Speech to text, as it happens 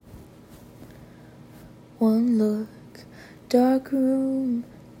One look, dark room,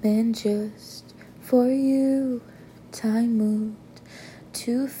 meant just for you. Time moved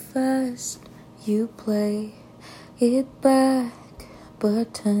too fast, you play it back.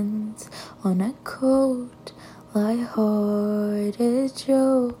 Buttons on a coat, light-hearted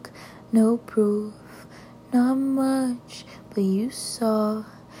joke. No proof, not much, but you saw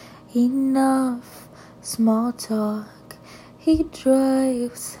enough. Small talk, he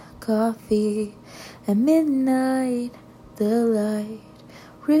drives coffee at midnight. The light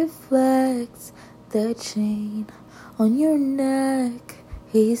reflects the chain on your neck.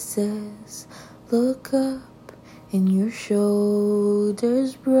 He says, look up, and your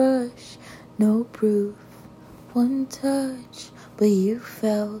shoulders brush. No proof, one touch, but you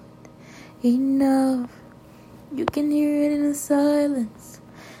felt enough. You can hear it in the silence.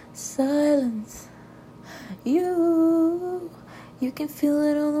 You can feel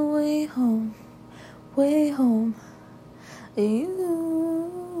it on the way home.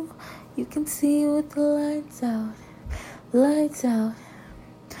 You can see with the lights out.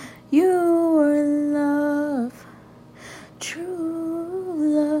 You are in love, true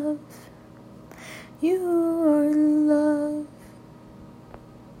love. You are in love.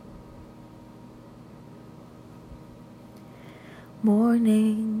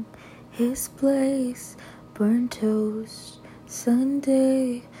 Morning, his place, burnt toast.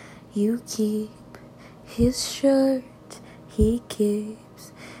 Sunday, you keep his shirt. He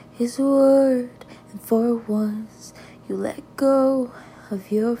keeps his word, and for once you let go of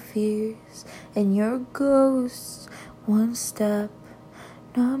your fears and your ghosts. One step,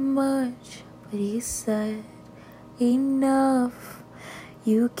 not much, but he said enough.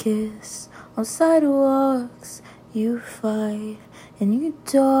 You kiss on sidewalks, you fight and you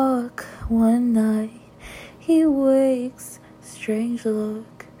talk. One night he wakes, strange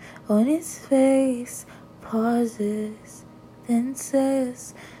look on his face, pauses, then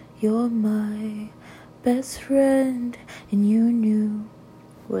says, you're my best friend. And you knew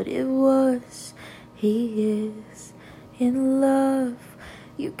what it was. He is in love.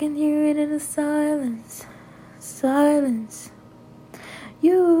 You can hear it in the silence.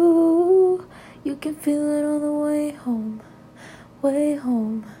 You can feel it on the way home.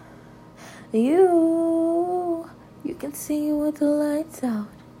 You can see with the lights out.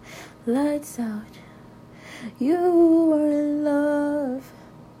 You are in love,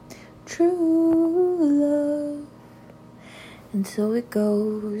 true love. And so it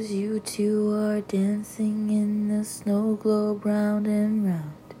goes, you two are dancing in the snow globe round and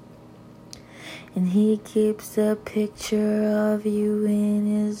round. And he keeps a picture of you in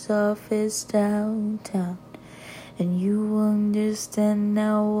his office downtown. And you understand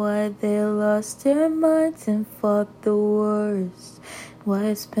now why they lost their minds and fought the worst. Why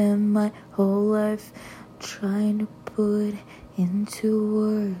I spent my whole life trying to put into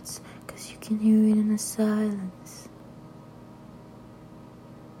words. 'Cause you can hear it in the silence.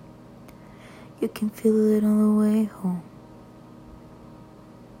 You can feel it on the way home.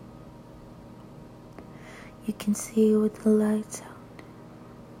 You can see it with the lights out.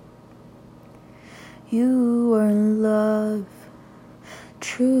 You are in love,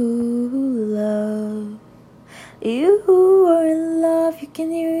 true love. You are in love. You can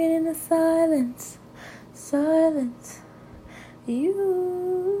hear it in the silence.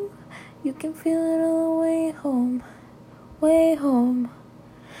 You can feel it on the way home.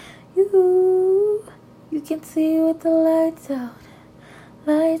 You can see it with the lights out.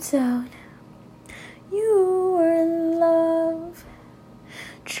 You are in love,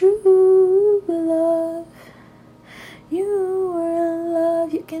 true love. You are in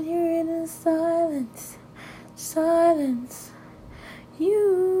love. You can hear it in the silence.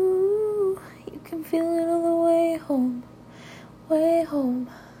 You can feel it on the way home.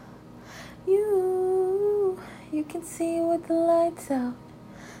 You can see it with the lights out.